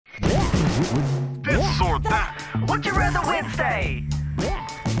This or that. Would you rather Wednesday?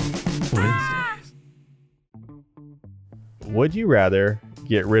 Wednesdays. Would you rather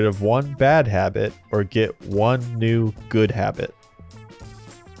get rid of one bad habit or get one new good habit?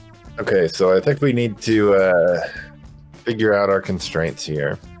 Okay, so I think we need to figure out our constraints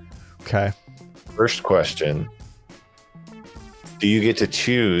here. Okay. First question. Do you get to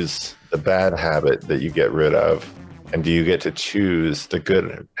choose the bad habit that you get rid of? And do you get to choose the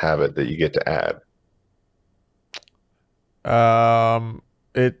good habit that you get to add?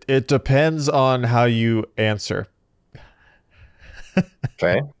 It depends on how you answer.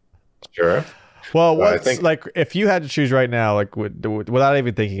 Okay, sure. Well, Well, I what's think- like if you had to choose right now, like without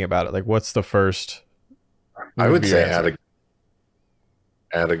even thinking about it, like what's the first? I would be say your answer?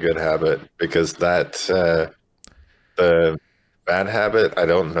 add a good habit, because that the bad habit, I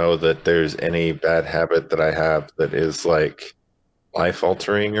don't know that there's any bad habit that I have that is like life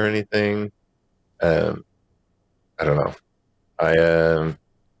altering or anything. I don't know.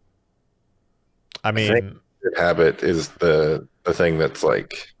 I mean, Good habit is the thing that's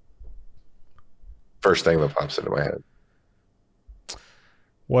like first thing that pops into my head.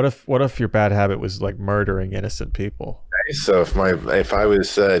 what if your bad habit was like murdering innocent people? Okay, so if I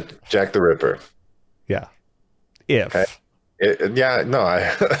was Jack the Ripper, Yeah. If. Okay.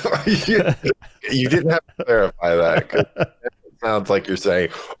 You didn't have to clarify that, 'cause it sounds like you're saying,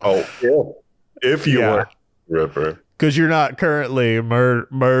 "Oh, if you Yeah. weren't Ripper." Because you're not currently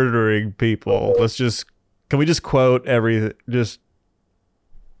murdering people. Can we just quote everything? Just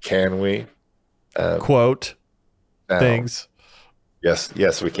Can we? quote Now, things.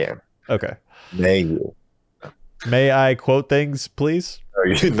 Yes, we can. Okay. May you? May I quote things, please?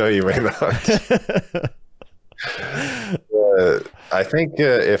 No, you may not. I think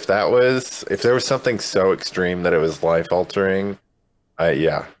if there was something so extreme that it was life altering,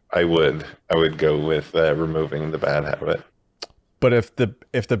 I would go with removing the bad habit. But if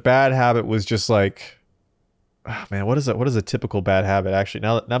the bad habit was just like, oh man, what is a typical bad habit actually?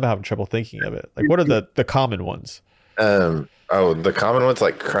 Now I'm having trouble thinking of it. Like, what are the common ones? The common ones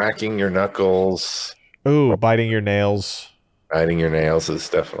like cracking your knuckles, Ooh, biting your nails. biting your nails is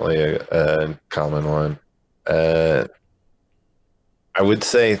definitely a common one. I would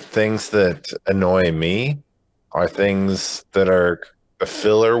say things that annoy me are things that are the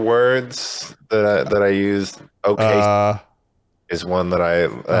filler words that I use. Okay, is one that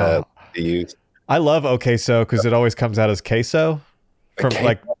I use. I love okay so because it always comes out as queso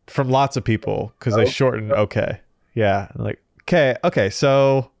Okay. from lots of people because they shorten okay. Yeah, like okay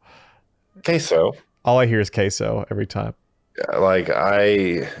so Okay, so all I hear is queso every time. like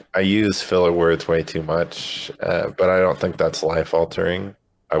I use filler words way too much, but I don't think that's life altering.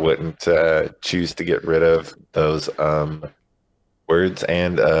 I wouldn't choose to get rid of those words,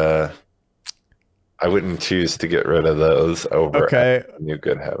 and I wouldn't choose to get rid of those over Okay, a new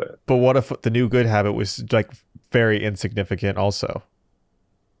good habit. but what if the new good habit was like very insignificant also?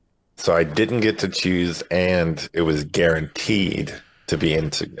 So I didn't get to choose, and it was guaranteed to be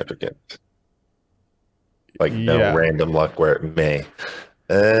insignificant. Like no Yeah. random luck where it may.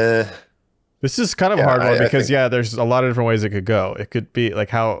 This is kind of a Yeah, hard one I because think- there's a lot of different ways it could go. It could be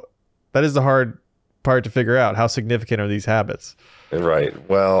like that is the hard part to figure out. How significant are these habits? Right.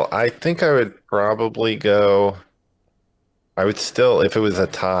 Well, I think I would probably go. I would still, if it was a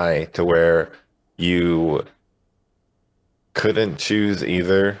tie to where you couldn't choose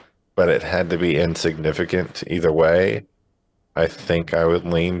either, but it had to be insignificant either way, I think I would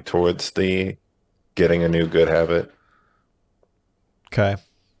lean towards the getting a new good habit. Okay.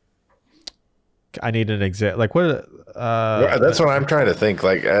 I need an example. Like what? Well, that's what I'm trying to think.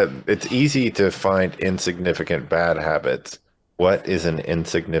 Like, it's easy to find insignificant bad habits. What is an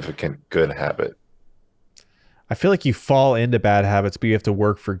insignificant good habit? I feel like you fall into bad habits, but you have to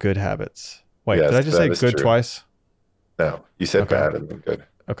work for good habits. Wait, Yes, did I just that say is good true. twice? No, you said Okay. bad and then good.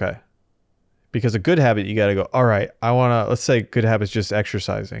 Okay. Because a good habit, you got to go, all right, let's say good habit's just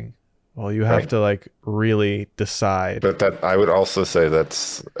exercising. Well, you have Right. to like really decide. But that I would also say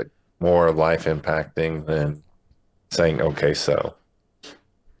that's more life impacting than saying okay so.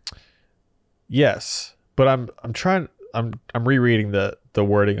 Yes, but I'm rereading the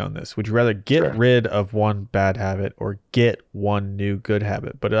wording on this. Would you rather get Sure. rid of one bad habit or get one new good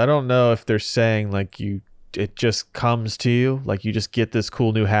habit? But I don't know if they're saying like it just comes to you, like you just get this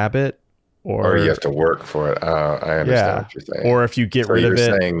cool new habit, Or you have to work for it. I understand yeah, what you're saying. or if you get so rid you're of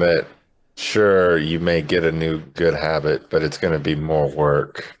it. saying that sure you may get a new good habit, but it's going to be more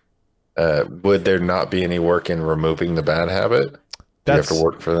work. Would there not be any work in removing the bad habit? Do you have to That's-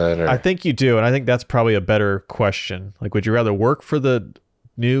 work for that? Or? I think you do, and I think that's probably a better question. Like, would you rather work for the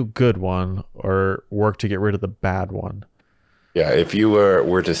new good one or work to get rid of the bad one? Yeah, if you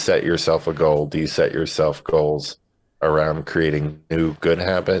were to set yourself a goal, do you set yourself goals around creating new good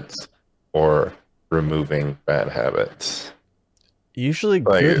habits or removing bad habits? Usually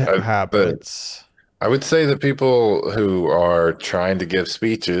Like, good but habits. I would say that people who are trying to give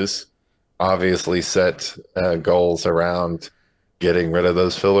speeches obviously set goals around getting rid of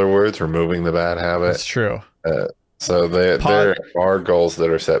those filler words, removing the bad That's habit. true. So there are goals that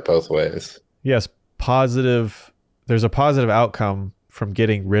are set both ways. Yes, positive. There's a positive outcome from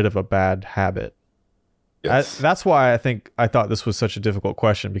getting rid of a bad habit. Yes. That's why I thought this was such a difficult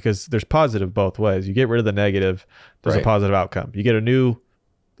question, because there's positive both ways. You get rid of the negative, there's a Right. positive outcome. You get a new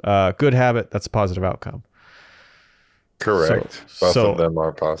good habit, that's a positive outcome. Correct. Both of them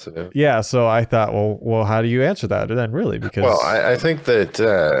are positive. Yeah, so I thought, well, how do you answer that then, really? Because Well, I think that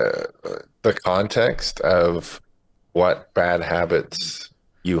the context of what bad habits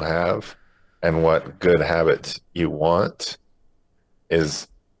you have and what good habits you want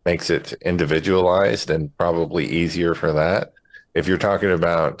makes it individualized and probably easier for that. If you're talking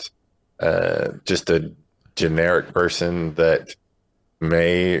about just a generic person that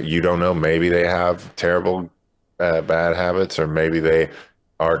you don't know, maybe they have terrible bad habits, or maybe they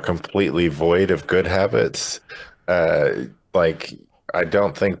are completely void of good habits. Like, I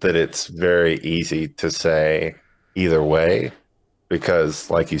don't think that it's very easy to say either way, because,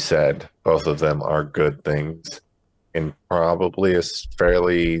 like you said, both of them are good things in probably a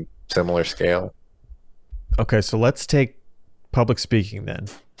fairly similar scale. okay, so let's take public speaking then.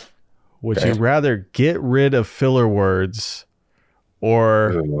 Would Okay. you rather get rid of filler words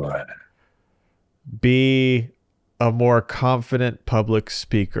or Ooh. be a more confident public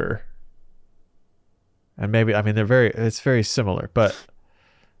speaker? And maybe, I mean, it's very similar, but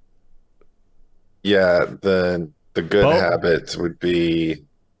Yeah, the good Both- habits would be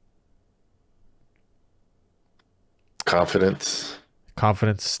confidence,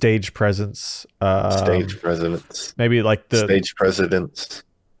 stage presence, stage presidents, maybe like the stage presidents.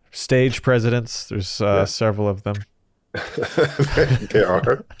 stage presidents. There's Yeah. several of them. There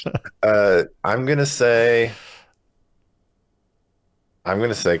are. I'm gonna say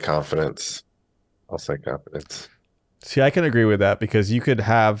confidence. I'll say confidence. See, I can agree with that, because you could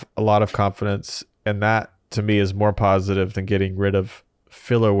have a lot of confidence, and that to me is more positive than getting rid of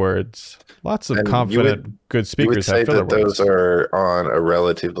filler words. Lots of And you confident, would- good You would speakers say have filler that words. those are on a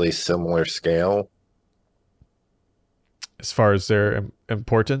relatively similar scale. As far as their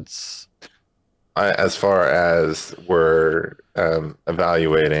importance, As far as we're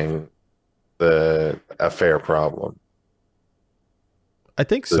evaluating a fair problem. I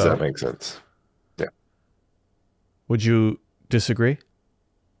think Does so. that make sense? Would you disagree?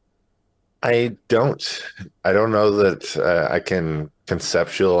 I don't know that I can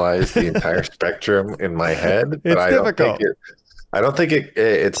conceptualize the entire spectrum in my head, but It's I difficult. don't think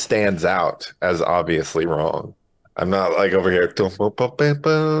it stands out as obviously wrong. I'm not like over here.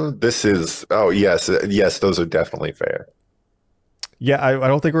 This is, oh yes, those are definitely fair. Yeah, I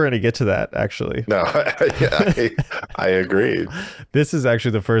don't think we're going to get to that, actually. No, I agree. This is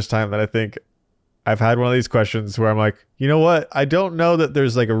actually the first time that I think I've had one of these questions where I'm like, you know what? I don't know that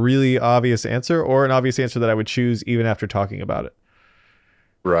there's like a really obvious answer, or an obvious answer that I would choose even after talking about it.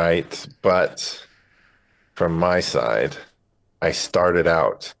 Right. But from my side, I started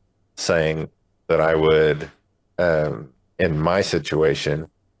out saying that I would, in my situation,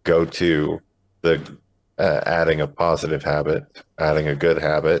 go to the adding a positive habit, adding a good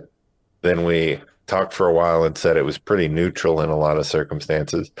habit. Then we talked for a while and said it was pretty neutral in a lot of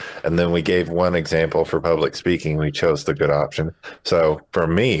circumstances. And then we gave one example for public speaking. We chose the good option. So for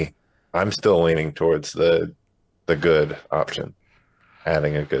me, I'm still leaning towards the good option,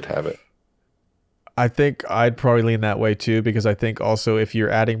 adding a good habit. I think I'd probably lean that way too, because I think also if you're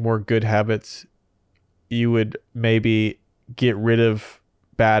adding more good habits, you would maybe get rid of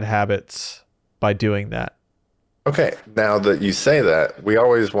bad habits by doing that. Okay, now that you say that, we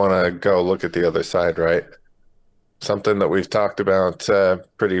always want to go look at the other side, right? Something that we've talked about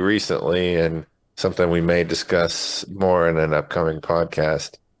pretty recently, and something we may discuss more in an upcoming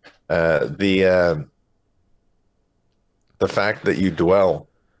podcast. The fact that you dwell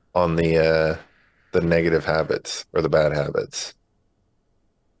on the negative habits or the bad habits,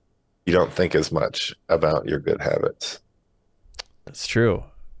 you don't think as much about your good habits. That's true.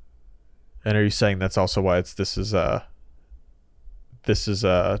 And are you saying that's also why this is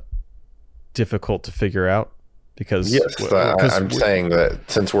difficult to figure out? Because Yes, I'm saying that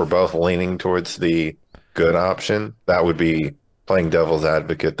since we're both leaning towards the good option, that would be playing devil's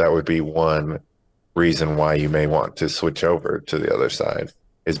advocate. That would be one reason why you may want to switch over to the other side.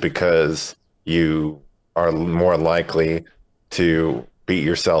 is because you are more likely to beat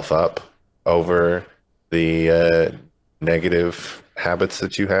yourself up over the negative habits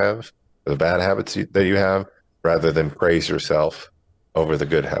that you have, the bad habits that you have, rather than praise yourself over the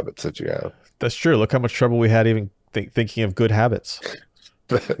good habits that you have. That's true. Look how much trouble we had even thinking of good habits.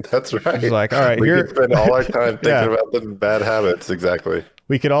 That's right. It's like, all right, we here could spend all our time thinking Yeah. about the bad habits. Exactly.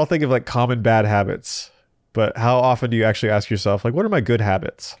 we could all think of like common bad habits, but how often do you actually ask yourself, like, what are my good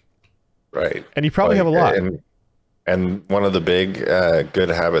habits? Right. And you probably Like, have a lot. And one of the big good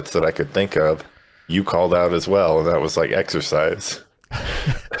habits that I could think of, you called out as well, and that was like exercise.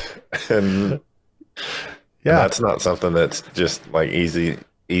 and Yeah. that's not something that's just like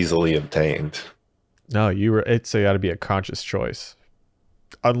easily obtained. No, it's got to be a conscious choice.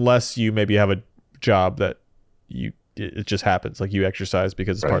 Unless you maybe have a job that it just happens, like you exercise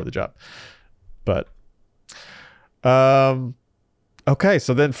because it's part of the job. But okay,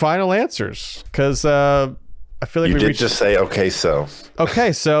 so then final answers, because I feel like You we did reached just say, okay, so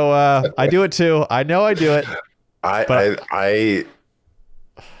okay, so I do it too. I know I do it. I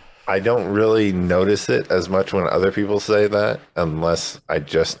don't really notice it as much when other people say that, unless I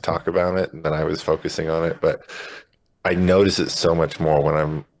just talk about it and then I was focusing on it. But I notice it so much more when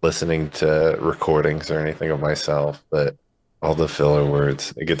I'm listening to recordings or anything of myself, that all the filler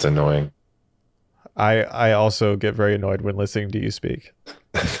words, it gets annoying. I also get very annoyed when listening to you speak.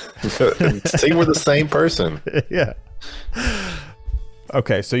 See, we're the same person. Yeah.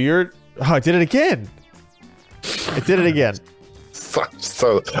 Okay, so I did it again. I did it again.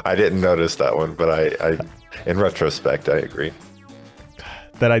 So I didn't notice that one, but I in retrospect, I agree.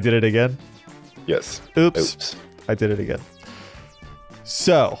 That I did it again. Yes. Oops. I did it again.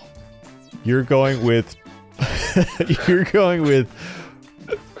 So you're going with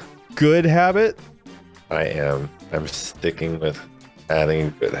good habit. I am. I'm sticking with adding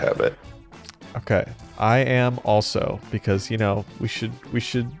a good habit. Okay. I am also, because we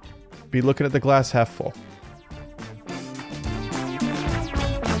should be looking at the glass half full.